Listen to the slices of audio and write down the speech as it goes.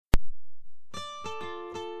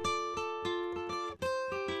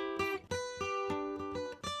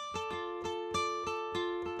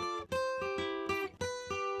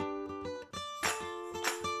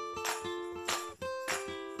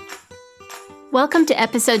Welcome to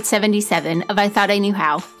episode 77 of I Thought I Knew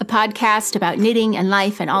How, a podcast about knitting and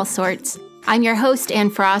life and all sorts. I'm your host, Anne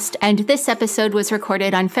Frost, and this episode was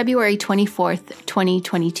recorded on February 24th,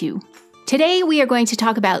 2022. Today, we are going to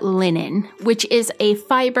talk about linen, which is a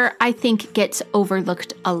fiber I think gets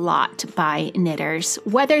overlooked a lot by knitters.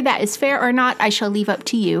 Whether that is fair or not, I shall leave up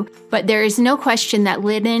to you, but there is no question that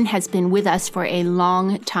linen has been with us for a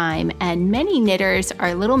long time, and many knitters are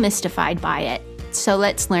a little mystified by it. So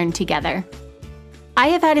let's learn together. I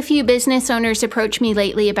have had a few business owners approach me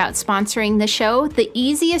lately about sponsoring the show. The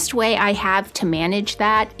easiest way I have to manage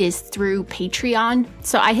that is through Patreon.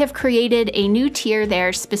 So I have created a new tier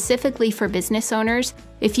there specifically for business owners.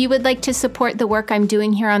 If you would like to support the work I'm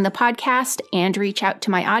doing here on the podcast and reach out to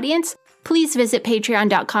my audience, please visit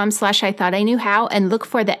patreon.com/I-thought-I-knew-how and look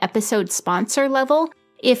for the episode sponsor level.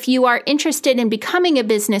 If you are interested in becoming a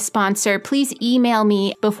business sponsor, please email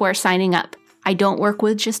me before signing up. I don't work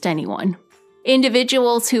with just anyone.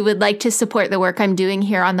 Individuals who would like to support the work I'm doing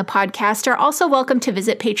here on the podcast are also welcome to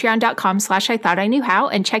visit patreon.com/I-thought-I-knew-how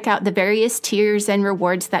and check out the various tiers and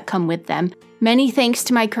rewards that come with them. Many thanks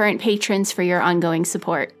to my current patrons for your ongoing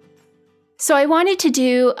support. So I wanted to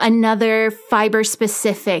do another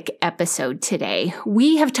fiber-specific episode today.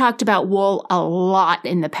 We have talked about wool a lot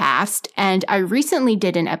in the past, and I recently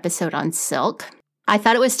did an episode on silk. I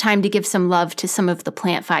thought it was time to give some love to some of the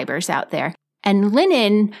plant fibers out there. And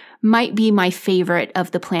linen might be my favorite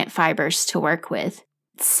of the plant fibers to work with.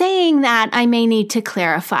 Saying that, I may need to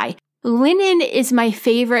clarify. Linen is my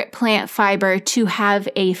favorite plant fiber to have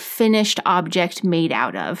a finished object made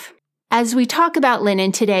out of. As we talk about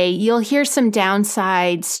linen today, you'll hear some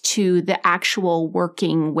downsides to the actual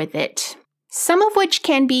working with it, some of which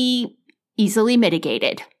can be easily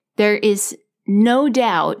mitigated. There is no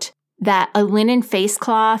doubt that a linen face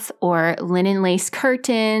cloth or linen lace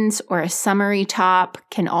curtains or a summery top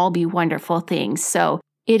can all be wonderful things, so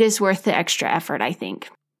it is worth the extra effort, I think.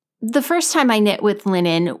 The first time I knit with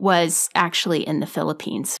linen was actually in the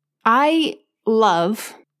Philippines. I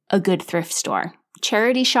love a good thrift store.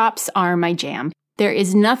 Charity shops are my jam. There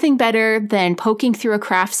is nothing better than poking through a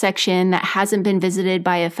craft section that hasn't been visited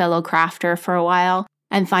by a fellow crafter for a while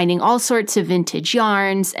and finding all sorts of vintage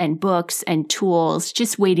yarns and books and tools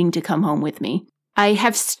just waiting to come home with me. I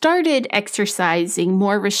have started exercising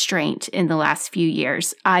more restraint in the last few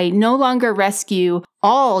years. I no longer rescue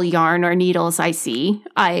all yarn or needles I see.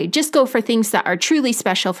 I just go for things that are truly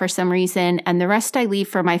special for some reason, and the rest I leave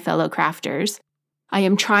for my fellow crafters. I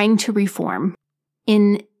am trying to reform.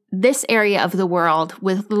 In this area of the world,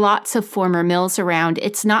 with lots of former mills around,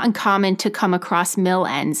 it's not uncommon to come across mill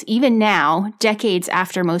ends, even now, decades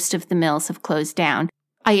after most of the mills have closed down.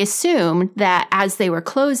 I assumed that as they were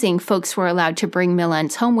closing, folks were allowed to bring mill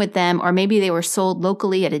ends home with them, or maybe they were sold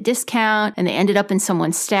locally at a discount and they ended up in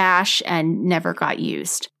someone's stash and never got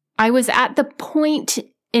used. I was at the point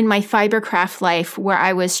in my fibercraft life where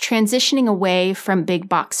I was transitioning away from big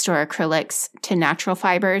box store acrylics to natural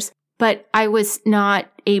fibers, but I was not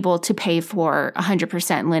able to pay for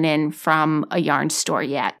 100% linen from a yarn store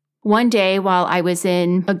yet. One day while I was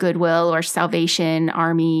in a Goodwill or Salvation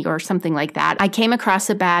Army or something like that, I came across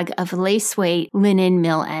a bag of lace-weight linen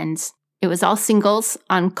mill ends. It was all singles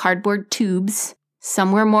on cardboard tubes.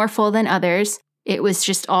 Some were more full than others. It was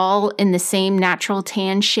just all in the same natural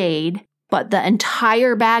tan shade, but the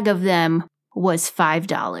entire bag of them was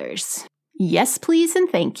 $5. Yes, please, and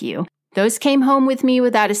thank you. Those came home with me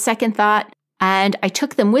without a second thought, and I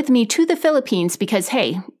took them with me to the Philippines because,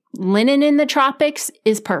 hey, linen in the tropics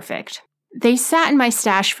is perfect. They sat in my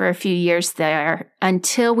stash for a few years there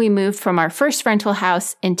until we moved from our first rental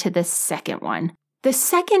house into the second one. The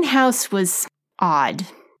second house was odd.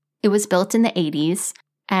 It was built in the 80s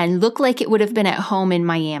and looked like it would have been at home in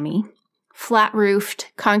Miami.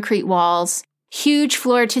 Flat-roofed, concrete walls, huge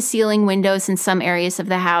floor-to-ceiling windows in some areas of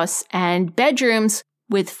the house, and bedrooms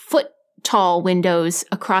with foot-tall windows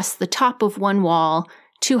across the top of one wall,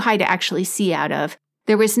 too high to actually see out of.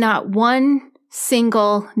 There was not one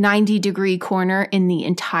single 90-degree corner in the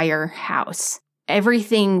entire house.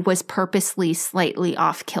 Everything was purposely slightly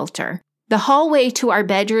off-kilter. The hallway to our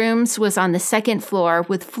bedrooms was on the second floor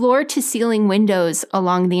with floor-to-ceiling windows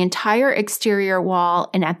along the entire exterior wall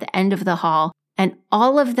and at the end of the hall, and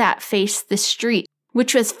all of that faced the street,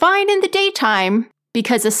 which was fine in the daytime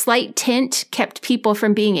because a slight tint kept people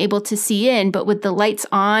from being able to see in, but with the lights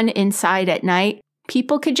on inside at night,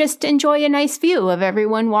 people could just enjoy a nice view of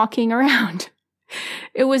everyone walking around.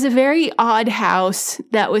 It was a very odd house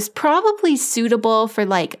that was probably suitable for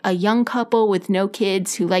like a young couple with no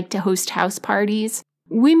kids who like to host house parties.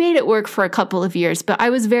 We made it work for a couple of years, but I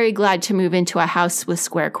was very glad to move into a house with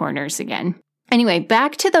square corners again. Anyway,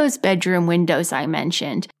 back to those bedroom windows I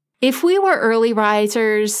mentioned. If we were early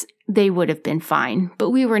risers, they would have been fine,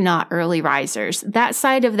 but we were not early risers. That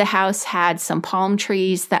side of the house had some palm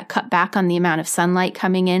trees that cut back on the amount of sunlight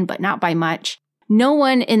coming in, but not by much. No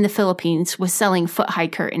one in the Philippines was selling foot-high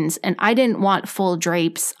curtains, and I didn't want full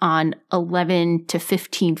drapes on 11 to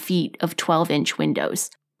 15 feet of 12-inch windows.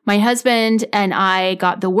 My husband and I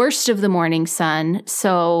got the worst of the morning sun,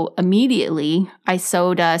 so immediately I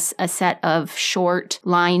sewed us a set of short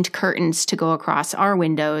lined curtains to go across our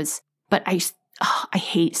windows. But I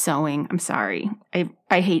hate sewing. I'm sorry.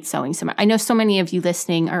 I hate sewing so much. I know so many of you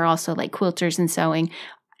listening are also like quilters and sewing.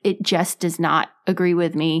 It just does not agree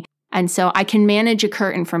with me. And so I can manage a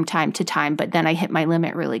curtain from time to time, but then I hit my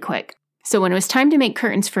limit really quick. So when it was time to make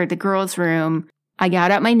curtains for the girls' room, I got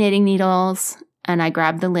out my knitting needles and I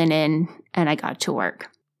grabbed the linen and I got to work.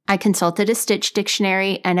 I consulted a stitch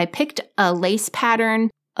dictionary and I picked a lace pattern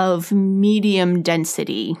of medium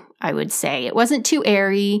density, I would say. It wasn't too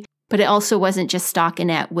airy, but it also wasn't just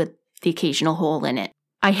stockinette with the occasional hole in it.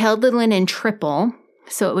 I held the linen triple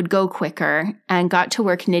so it would go quicker and got to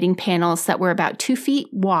work knitting panels that were about 2 feet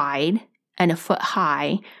wide and a foot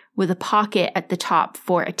high with a pocket at the top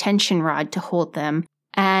for a tension rod to hold them.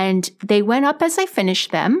 And they went up as I finished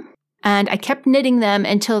them. And I kept knitting them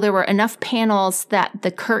until there were enough panels that the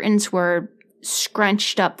curtains were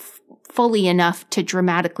scrunched up fully enough to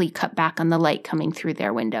dramatically cut back on the light coming through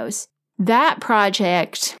their windows. That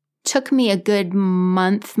project took me a good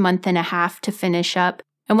month and a half to finish up.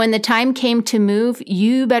 And when the time came to move,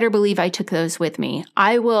 you better believe I took those with me.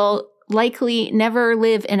 I will likely never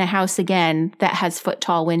live in a house again that has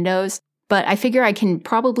foot-tall windows, but I figure I can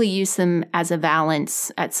probably use them as a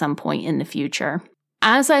valance at some point in the future.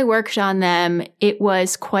 As I worked on them, it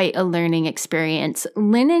was quite a learning experience.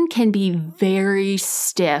 Linen can be very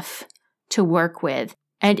stiff to work with,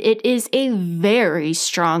 and it is a very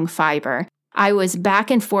strong fiber. I was back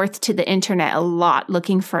and forth to the internet a lot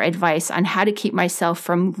looking for advice on how to keep myself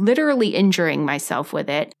from literally injuring myself with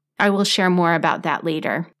it. I will share more about that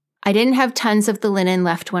later. I didn't have tons of the linen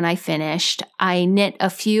left when I finished. I knit a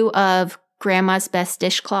few of Grandma's best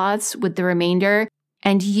dishcloths with the remainder,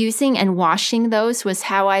 and using and washing those was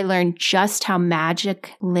how I learned just how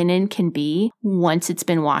magic linen can be once it's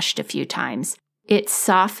been washed a few times. It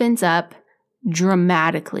softens up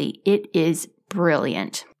dramatically. It is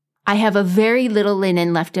brilliant. I have a very little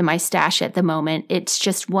linen left in my stash at the moment. It's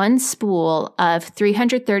just one spool of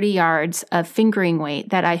 330 yards of fingering weight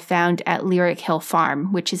that I found at Lyric Hill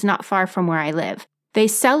Farm, which is not far from where I live. They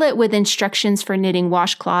sell it with instructions for knitting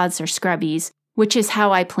washcloths or scrubbies, which is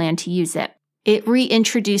how I plan to use it. It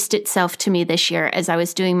reintroduced itself to me this year as I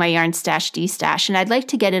was doing my yarn stash destash, and I'd like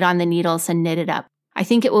to get it on the needles and knit it up. I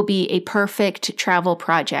think it will be a perfect travel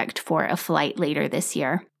project for a flight later this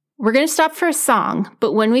year. We're going to stop for a song,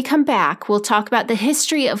 but when we come back, we'll talk about the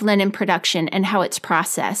history of linen production and how it's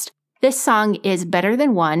processed. This song is Better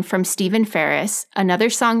Than One from Stephen Ferris, another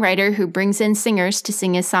songwriter who brings in singers to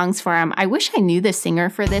sing his songs for him. I wish I knew the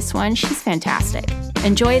singer for this one. She's fantastic.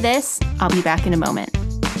 Enjoy this. I'll be back in a moment.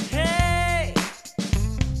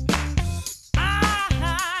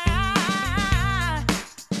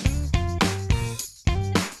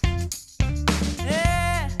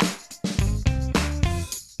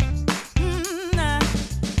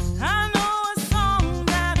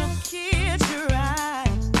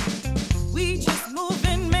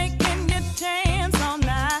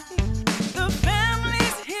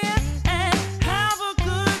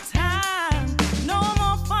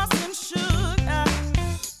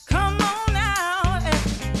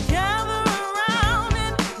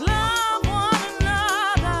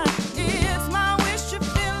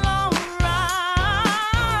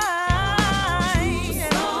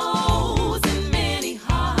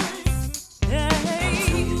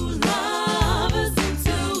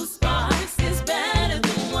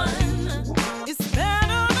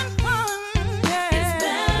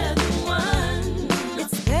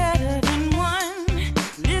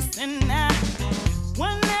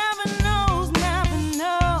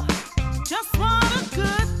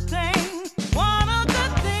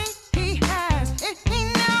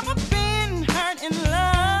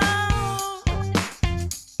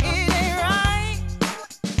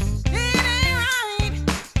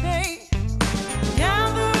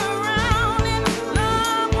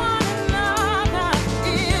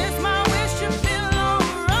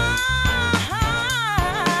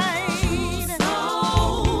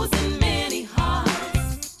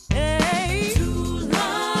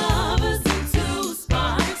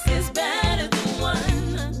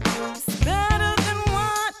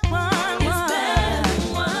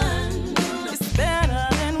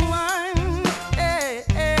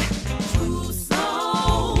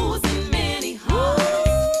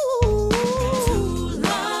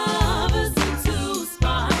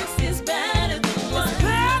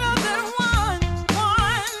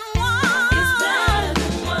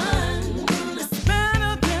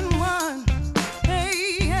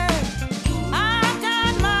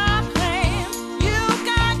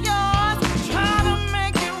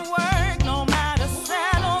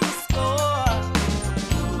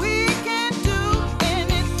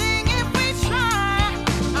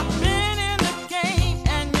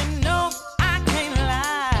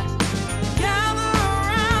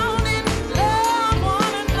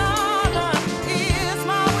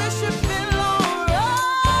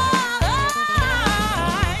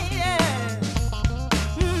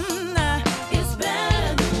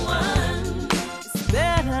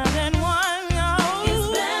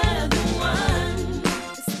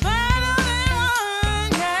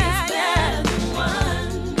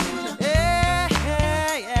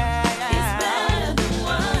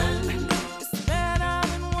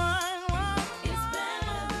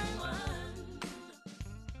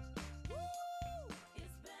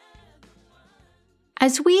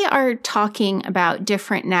 As we are talking about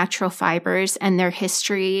different natural fibers and their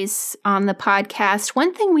histories on the podcast,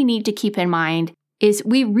 one thing we need to keep in mind is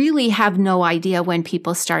we really have no idea when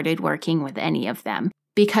people started working with any of them,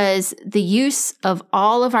 because the use of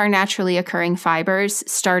all of our naturally occurring fibers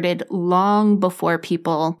started long before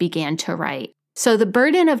people began to write. So the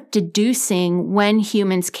burden of deducing when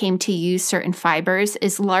humans came to use certain fibers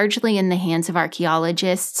is largely in the hands of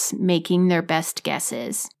archaeologists making their best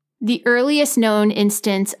guesses. The earliest known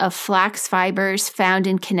instance of flax fibers found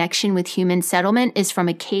in connection with human settlement is from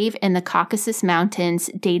a cave in the Caucasus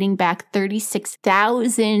Mountains dating back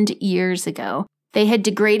 36,000 years ago. They had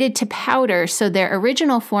degraded to powder, so their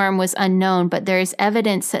original form was unknown, but there is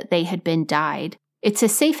evidence that they had been dyed. It's a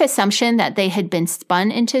safe assumption that they had been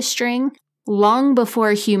spun into string. Long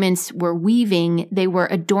before humans were weaving, they were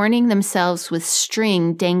adorning themselves with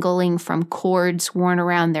string dangling from cords worn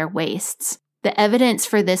around their waists. The evidence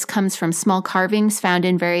for this comes from small carvings found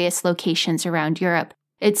in various locations around Europe.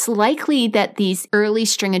 It's likely that these early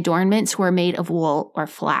string adornments were made of wool or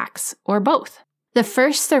flax, or both. The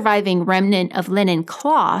first surviving remnant of linen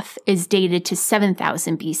cloth is dated to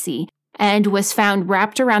 7000 BC and was found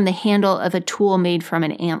wrapped around the handle of a tool made from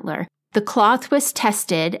an antler. The cloth was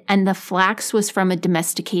tested, and the flax was from a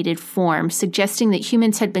domesticated form, suggesting that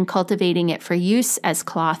humans had been cultivating it for use as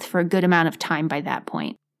cloth for a good amount of time by that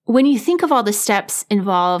point. When you think of all the steps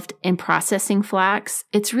involved in processing flax,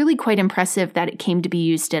 it's really quite impressive that it came to be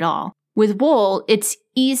used at all. With wool, it's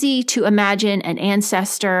easy to imagine an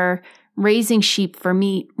ancestor raising sheep for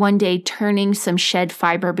meat, one day turning some shed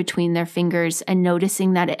fiber between their fingers and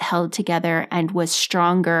noticing that it held together and was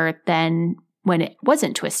stronger than when it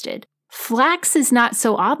wasn't twisted. Flax is not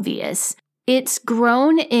so obvious. It's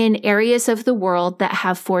grown in areas of the world that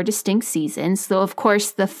have 4 distinct seasons, though of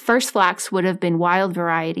course the first flax would have been wild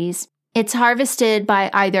varieties. It's harvested by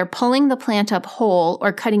either pulling the plant up whole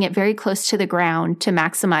or cutting it very close to the ground to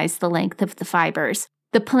maximize the length of the fibers.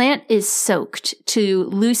 The plant is soaked to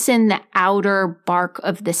loosen the outer bark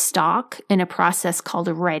of the stalk in a process called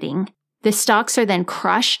retting. The stalks are then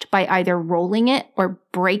crushed by either rolling it or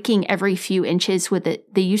breaking every few inches with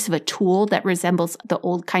the use of a tool that resembles the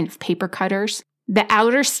old kind of paper cutters. The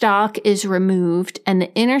outer stalk is removed and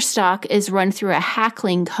the inner stalk is run through a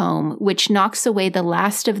hackling comb, which knocks away the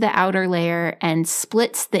last of the outer layer and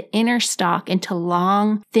splits the inner stalk into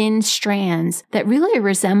long, thin strands that really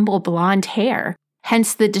resemble blonde hair,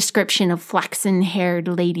 hence the description of flaxen-haired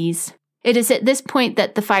ladies. It is at this point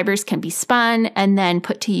that the fibers can be spun and then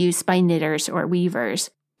put to use by knitters or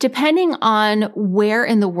weavers. Depending on where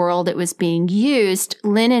in the world it was being used,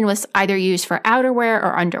 linen was either used for outerwear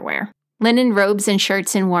or underwear. Linen robes and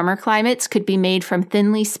shirts in warmer climates could be made from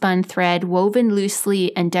thinly spun thread woven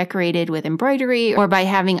loosely and decorated with embroidery or by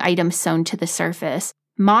having items sewn to the surface.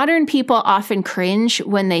 Modern people often cringe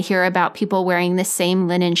when they hear about people wearing the same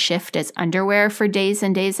linen shift as underwear for days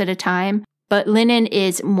and days at a time. But linen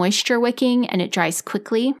is moisture wicking and it dries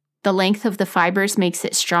quickly. The length of the fibers makes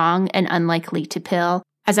it strong and unlikely to pill.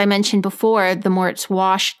 As I mentioned before, the more it's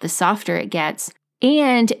washed, the softer it gets.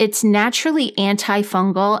 And it's naturally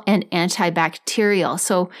antifungal and antibacterial.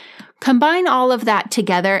 So combine all of that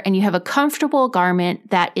together and you have a comfortable garment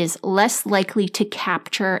that is less likely to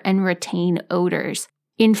capture and retain odors.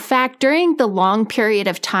 In fact, during the long period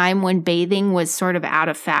of time when bathing was sort of out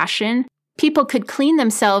of fashion, people could clean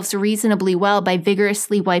themselves reasonably well by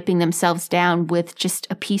vigorously wiping themselves down with just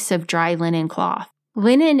a piece of dry linen cloth.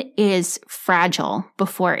 Linen is fragile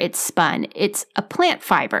before it's spun. It's a plant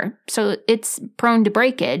fiber, so it's prone to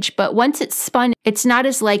breakage, but once it's spun, it's not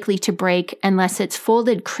as likely to break unless it's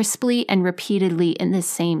folded crisply and repeatedly in the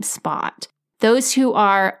same spot. Those who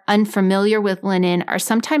are unfamiliar with linen are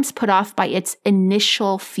sometimes put off by its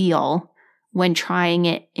initial feel when trying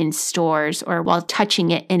it in stores or while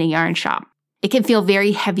touching it in a yarn shop. It can feel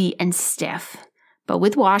very heavy and stiff, but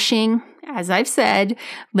with washing, as I've said,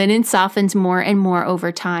 linen softens more and more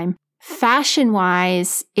over time.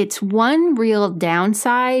 Fashion-wise, its one real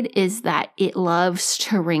downside is that it loves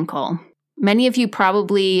to wrinkle. Many of you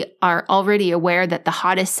probably are already aware that the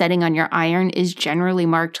hottest setting on your iron is generally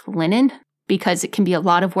marked linen because it can be a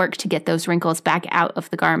lot of work to get those wrinkles back out of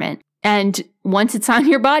the garment. And once it's on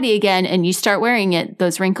your body again and you start wearing it,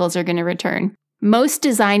 those wrinkles are going to return. Most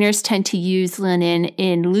designers tend to use linen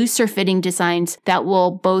in looser fitting designs that will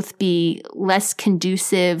both be less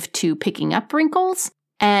conducive to picking up wrinkles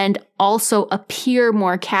and also appear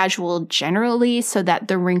more casual generally so that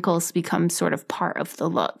the wrinkles become sort of part of the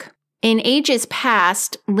look. In ages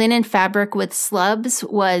past, linen fabric with slubs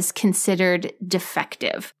was considered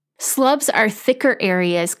defective. Slubs are thicker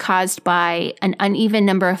areas caused by an uneven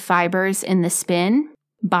number of fibers in the spin,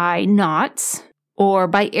 by knots, or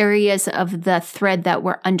by areas of the thread that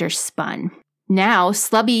were underspun. Now,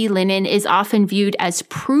 slubby linen is often viewed as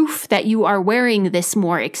proof that you are wearing this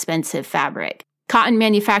more expensive fabric. Cotton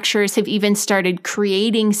manufacturers have even started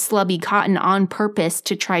creating slubby cotton on purpose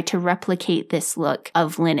to try to replicate this look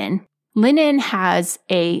of linen. Linen has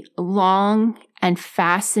a long and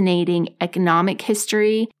fascinating economic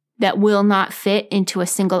history that will not fit into a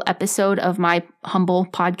single episode of my humble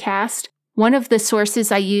podcast. One of the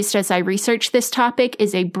sources I used as I researched this topic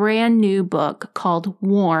is a brand new book called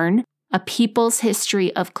Worn, A People's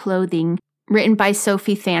History of Clothing, written by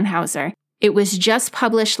Sofi Thanhauser. It was just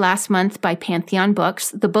published last month by Pantheon Books.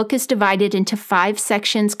 The book is divided into 5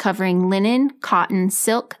 sections covering linen, cotton,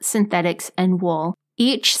 silk, synthetics, and wool.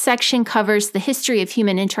 Each section covers the history of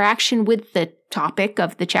human interaction with the topic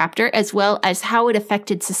of the chapter, as well as how it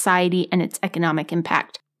affected society and its economic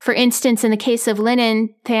impact. For instance, in the case of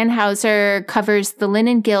linen, Thanhauser covers the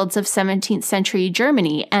linen guilds of 17th century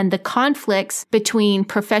Germany and the conflicts between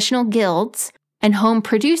professional guilds and home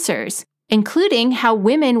producers, including how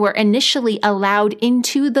women were initially allowed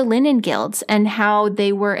into the linen guilds and how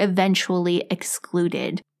they were eventually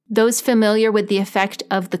excluded. Those familiar with the effect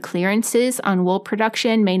of the clearances on wool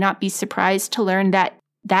production may not be surprised to learn that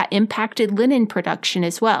impacted linen production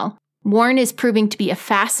as well. Worn is proving to be a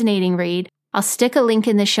fascinating read. I'll stick a link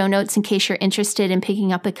in the show notes in case you're interested in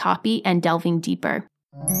picking up a copy and delving deeper.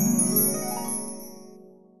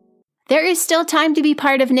 There is still time to be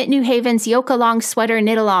part of Knit New Haven's Yoke Along Sweater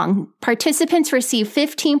Knit Along. Participants receive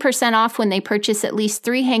 15% off when they purchase at least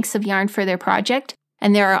 3 hanks of yarn for their project,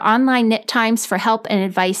 and there are online knit times for help and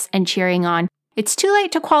advice and cheering on. It's too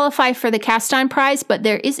late to qualify for the cast-on prize, but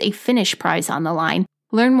there is a finish prize on the line.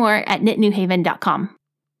 Learn more at knitnewhaven.com.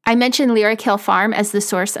 I mentioned Lyric Hill Farm as the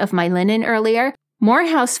source of my linen earlier.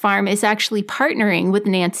 Morehouse Farm is actually partnering with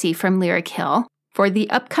Nancy from Lyric Hill for the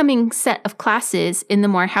upcoming set of classes in the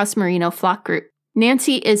Morehouse Merino Flock Group.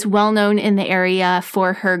 Nancy is well known in the area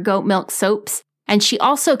for her goat milk soaps, and she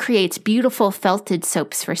also creates beautiful felted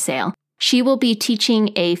soaps for sale. She will be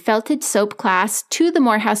teaching a felted soap class to the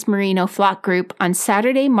Morehouse Merino Flock Group on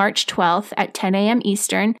Saturday, March 12th at 10 a.m.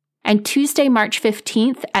 Eastern and Tuesday, March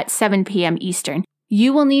 15th at 7 p.m. Eastern.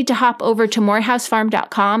 You will need to hop over to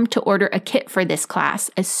morehousefarm.com to order a kit for this class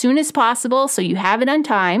as soon as possible so you have it on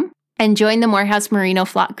time, and join the Morehouse Merino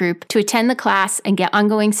Flock Group to attend the class and get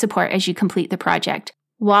ongoing support as you complete the project.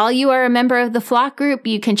 While you are a member of the Flock Group,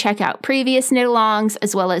 you can check out previous knit-alongs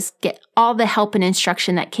as well as get all the help and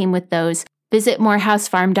instruction that came with those. Visit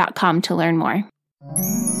morehousefarm.com to learn more.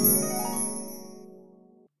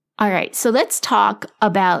 All right, so let's talk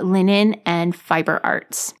about linen and fiber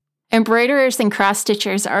arts. Embroiderers and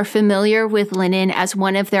cross-stitchers are familiar with linen as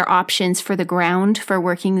one of their options for the ground for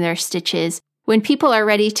working their stitches. When people are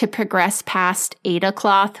ready to progress past Aida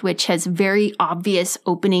cloth, which has very obvious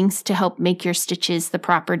openings to help make your stitches the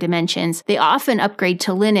proper dimensions, they often upgrade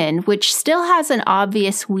to linen, which still has an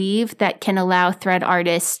obvious weave that can allow thread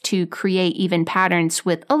artists to create even patterns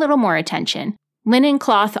with a little more attention. Linen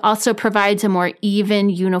cloth also provides a more even,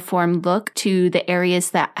 uniform look to the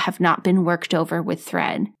areas that have not been worked over with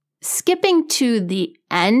thread. Skipping to the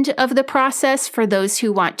end of the process for those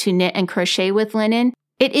who want to knit and crochet with linen,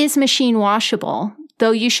 it is machine washable,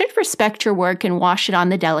 though you should respect your work and wash it on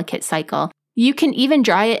the delicate cycle. You can even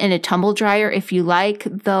dry it in a tumble dryer if you like,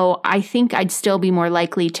 though I think I'd still be more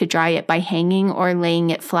likely to dry it by hanging or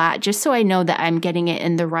laying it flat, just so I know that I'm getting it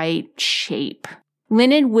in the right shape.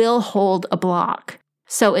 Linen will hold a block,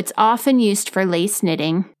 so it's often used for lace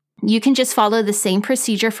knitting. You can just follow the same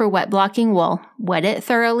procedure for wet blocking wool. Wet it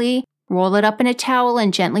thoroughly, roll it up in a towel,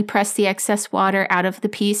 and gently press the excess water out of the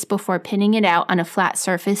piece before pinning it out on a flat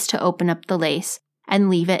surface to open up the lace,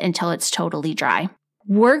 and leave it until it's totally dry.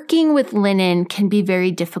 Working with linen can be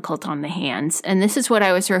very difficult on the hands, and this is what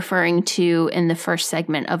I was referring to in the first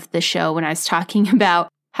segment of the show when I was talking about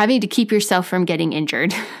having to keep yourself from getting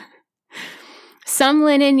injured. Some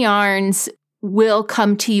linen yarns will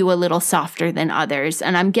come to you a little softer than others,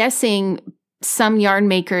 and I'm guessing some yarn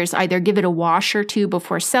makers either give it a wash or two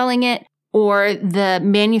before selling it, or the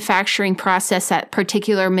manufacturing process at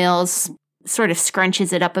particular mills sort of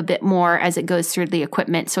scrunches it up a bit more as it goes through the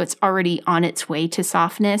equipment, so it's already on its way to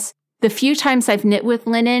softness. The few times I've knit with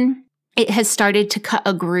linen, it has started to cut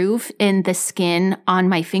a groove in the skin on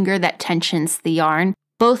my finger that tensions the yarn.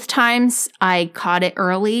 Both times I caught it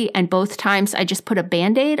early, and both times I just put a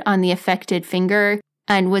Band-Aid on the affected finger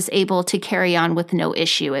and was able to carry on with no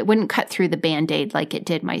issue. It wouldn't cut through the Band-Aid like it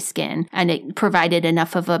did my skin, and it provided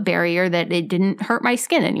enough of a barrier that it didn't hurt my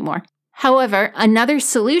skin anymore. However, another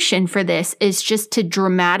solution for this is just to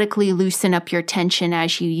dramatically loosen up your tension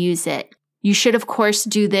as you use it. You should, of course,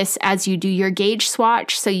 do this as you do your gauge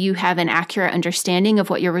swatch so you have an accurate understanding of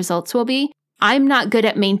what your results will be. I'm not good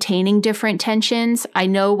at maintaining different tensions. I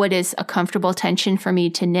know what is a comfortable tension for me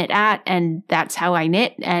to knit at, and that's how I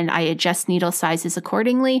knit, and I adjust needle sizes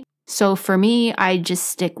accordingly. So for me, I just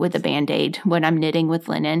stick with a Band-Aid when I'm knitting with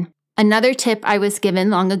linen. Another tip I was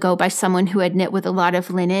given long ago by someone who had knit with a lot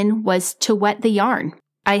of linen was to wet the yarn.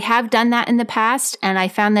 I have done that in the past, and I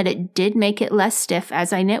found that it did make it less stiff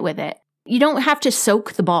as I knit with it. You don't have to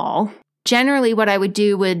soak the ball. Generally, what I would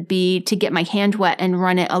do would be to get my hand wet and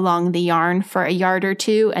run it along the yarn for a yard or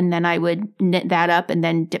two, and then I would knit that up and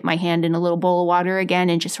then dip my hand in a little bowl of water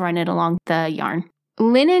again and just run it along the yarn.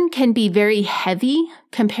 Linen can be very heavy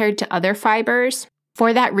compared to other fibers.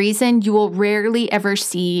 For that reason, you will rarely ever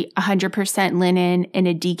see 100% linen in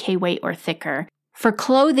a DK weight or thicker. For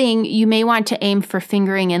clothing, you may want to aim for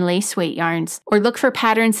fingering and lace weight yarns, or look for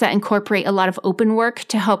patterns that incorporate a lot of open work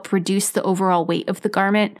to help reduce the overall weight of the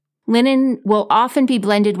garment. Linen will often be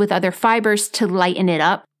blended with other fibers to lighten it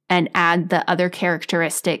up and add the other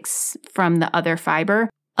characteristics from the other fiber.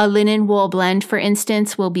 A linen wool blend, for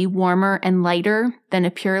instance, will be warmer and lighter than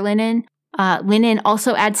a pure linen. Linen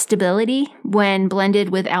also adds stability when blended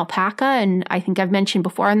with alpaca, and I think I've mentioned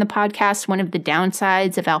before on the podcast, one of the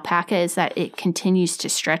downsides of alpaca is that it continues to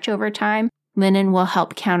stretch over time. Linen will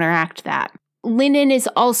help counteract that. Linen is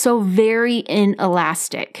also very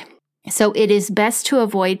inelastic. So it is best to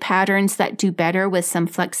avoid patterns that do better with some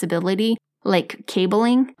flexibility, like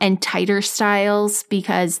cabling, and tighter styles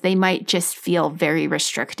because they might just feel very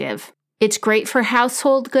restrictive. It's great for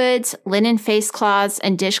household goods. Linen face cloths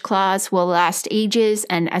and dishcloths will last ages,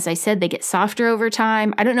 and as I said, they get softer over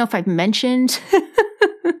time. I don't know if I've mentioned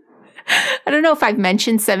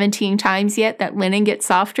 17 times yet that linen gets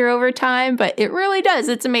softer over time, but it really does.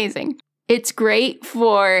 It's amazing. It's great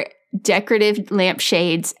for decorative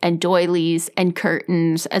lampshades and doilies and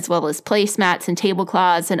curtains, as well as placemats and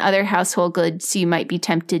tablecloths and other household goods you might be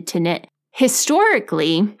tempted to knit.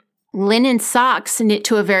 Historically, linen socks knit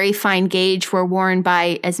to a very fine gauge were worn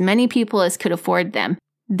by as many people as could afford them.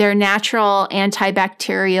 Their natural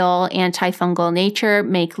antibacterial, antifungal nature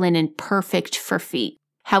make linen perfect for feet.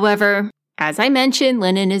 However, as I mentioned,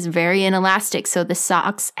 linen is very inelastic, so the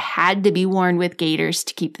socks had to be worn with gaiters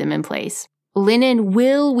to keep them in place. Linen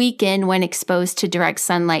will weaken when exposed to direct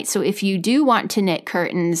sunlight, so if you do want to knit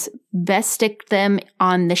curtains, best stick them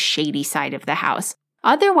on the shady side of the house.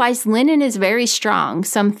 Otherwise, linen is very strong,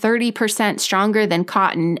 some 30% stronger than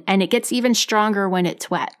cotton, and it gets even stronger when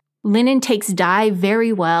it's wet. Linen takes dye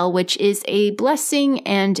very well, which is a blessing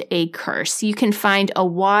and a curse. You can find a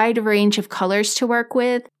wide range of colors to work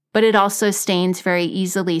with, but it also stains very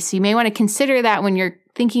easily, so you may want to consider that when you're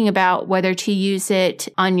thinking about whether to use it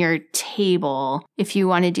on your table if you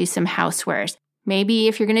want to do some housewares. Maybe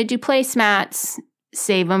if you're going to do placemats,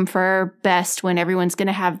 save them for best when everyone's going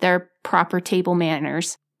to have their proper table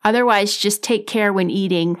manners. Otherwise, just take care when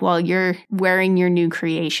eating while you're wearing your new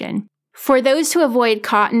creation. For those who avoid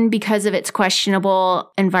cotton because of its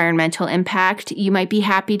questionable environmental impact, you might be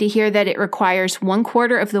happy to hear that it requires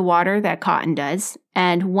 1/4 of the water that cotton does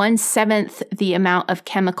and 1/7 the amount of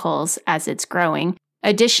chemicals as it's growing.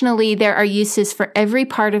 Additionally, there are uses for every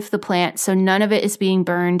part of the plant, so none of it is being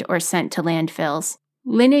burned or sent to landfills.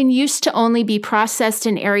 Linen used to only be processed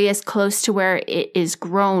in areas close to where it is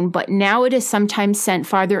grown, but now it is sometimes sent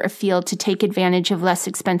farther afield to take advantage of less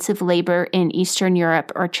expensive labor in Eastern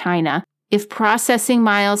Europe or China. If processing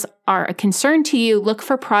miles are a concern to you, look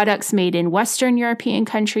for products made in Western European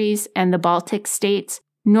countries and the Baltic states.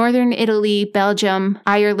 Northern Italy, Belgium,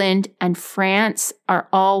 Ireland, and France are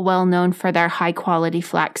all well known for their high-quality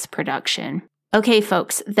flax production. Okay,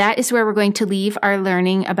 folks, that is where we're going to leave our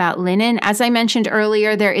learning about linen. As I mentioned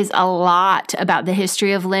earlier, there is a lot about the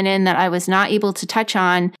history of linen that I was not able to touch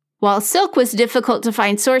on. While silk was difficult to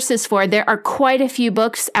find sources for, there are quite a few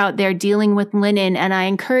books out there dealing with linen, and I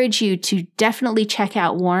encourage you to definitely check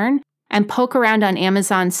out Warren and poke around on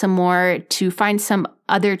Amazon some more to find some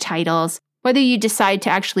other titles. Whether you decide to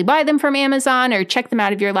actually buy them from Amazon or check them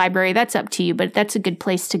out of your library, that's up to you, but that's a good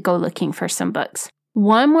place to go looking for some books.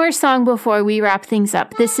 One more song before we wrap things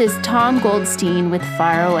up. This is Tom Goldstein with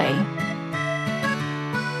Far Away.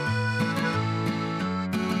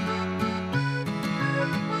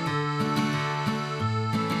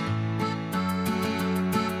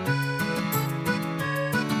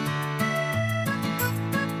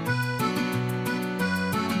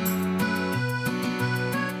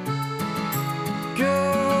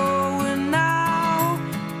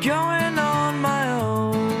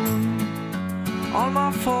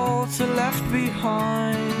 Faults are left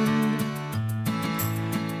behind.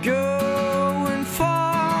 Going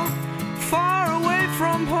far, far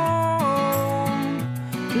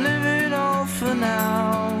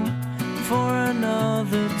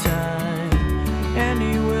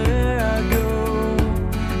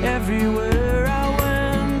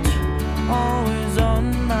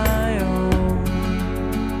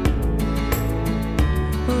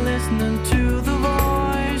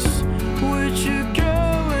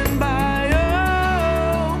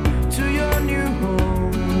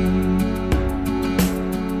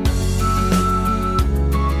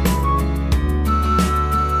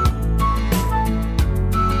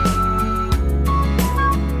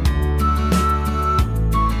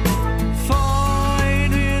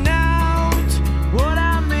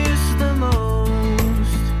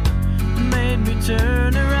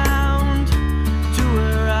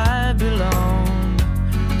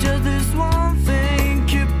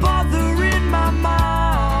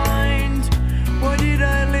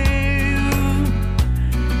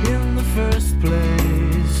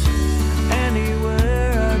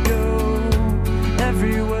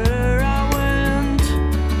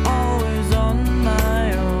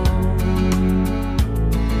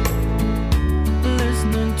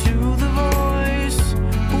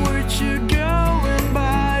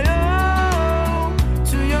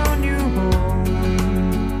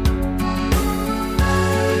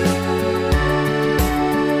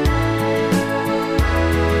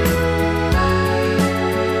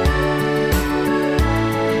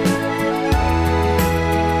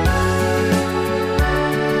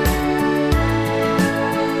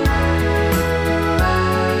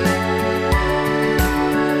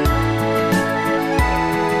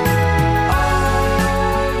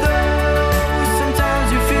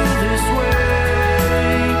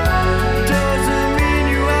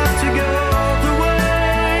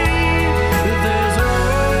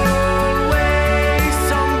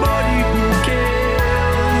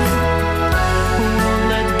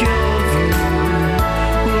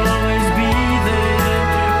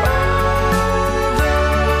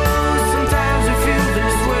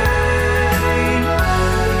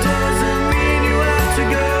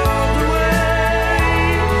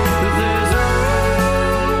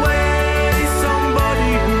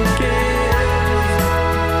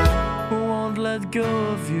go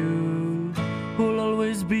of you, who'll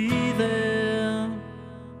always be there.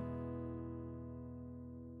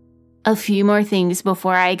 A few more things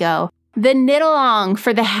before I go. The knit-along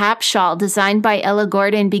for the Hap Shawl designed by Ella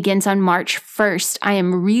Gordon begins on March 1st. I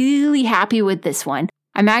am really happy with this one.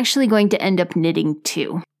 I'm actually going to end up knitting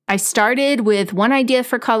 2. I started with one idea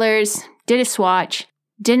for colors, did a swatch,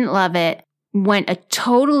 didn't love it, went a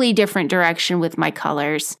totally different direction with my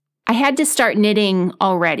colors. I had to start knitting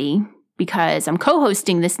already because I'm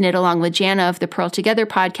co-hosting this knit-along with Jana of the PurlTogether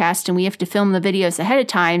podcast, and we have to film the videos ahead of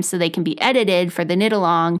time so they can be edited for the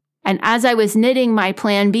knit-along. And as I was knitting my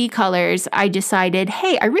Plan B colors, I decided,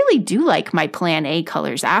 hey, I really do like my Plan A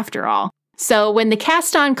colors after all. So when the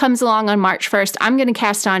cast on comes along on March 1st, I'm going to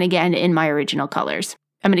cast on again in my original colors.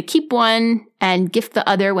 I'm going to keep one and gift the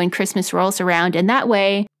other when Christmas rolls around. And that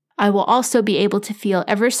way, I will also be able to feel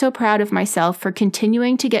ever so proud of myself for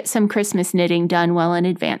continuing to get some Christmas knitting done well in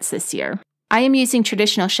advance this year. I am using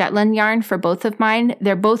traditional Shetland yarn for both of mine.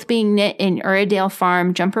 They're both being knit in Uradale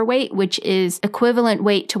Farm jumper weight, which is equivalent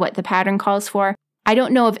weight to what the pattern calls for. I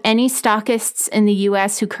don't know of any stockists in the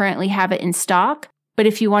US who currently have it in stock, but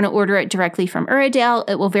if you want to order it directly from Uradale,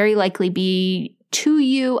 it will very likely be to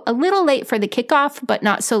you a little late for the kickoff, but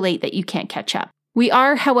not so late that you can't catch up. We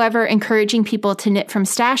are, however, encouraging people to knit from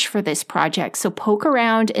stash for this project, so poke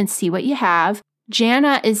around and see what you have.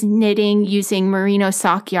 Jana is knitting using merino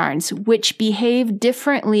sock yarns, which behave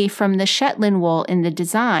differently from the Shetland wool in the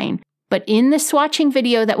design. But in the swatching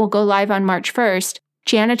video that will go live on March 1st,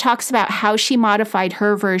 Jana talks about how she modified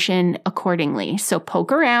her version accordingly. So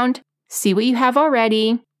poke around, see what you have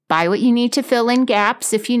already, buy what you need to fill in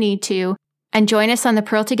gaps if you need to, and join us on the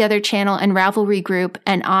PurlTogether channel and Ravelry group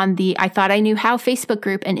and on the I Thought I Knew How Facebook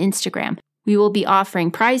group and Instagram. We will be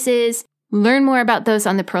offering prizes. Learn more about those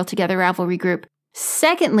on the PurlTogether Ravelry group.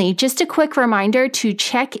 Secondly, just a quick reminder to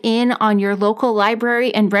check in on your local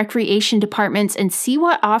library and recreation departments and see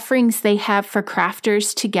what offerings they have for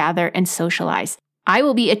crafters to gather and socialize. I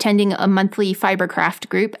will be attending a monthly fibercraft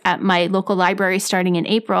group at my local library starting in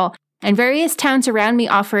April, and various towns around me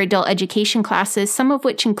offer adult education classes, some of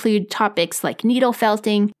which include topics like needle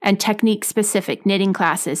felting and technique-specific knitting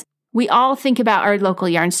classes. We all think about our local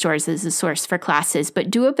yarn stores as a source for classes, but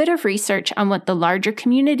do a bit of research on what the larger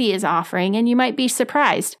community is offering and you might be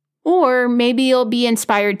surprised. Or maybe you'll be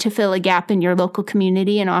inspired to fill a gap in your local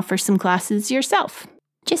community and offer some classes yourself.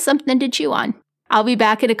 Just something to chew on. I'll be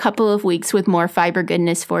back in a couple of weeks with more fiber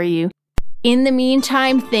goodness for you. In the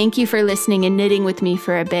meantime, thank you for listening and knitting with me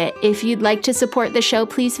for a bit. If you'd like to support the show,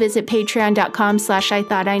 please visit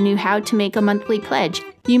patreon.com/I-thought-I-knew-how to make a monthly pledge.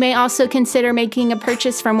 You may also consider making a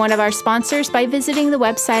purchase from one of our sponsors by visiting the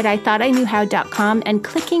website I-thought-I-knew-how.com and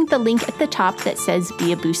clicking the link at the top that says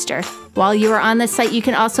Be a Booster. While you are on the site, you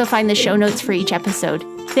can also find the show notes for each episode.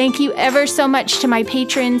 Thank you ever so much to my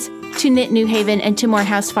patrons, to Knit New Haven, and to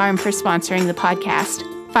Morehouse Farm for sponsoring the podcast.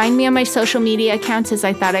 Find me on my social media accounts as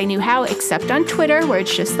I Thought I Knew How, except on Twitter, where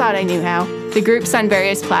it's just Thought I Knew How. The groups on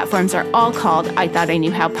various platforms are all called I Thought I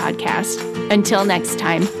Knew How Podcast. Until next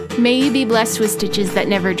time, may you be blessed with stitches that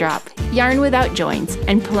never drop, yarn without joins,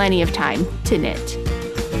 and plenty of time to knit.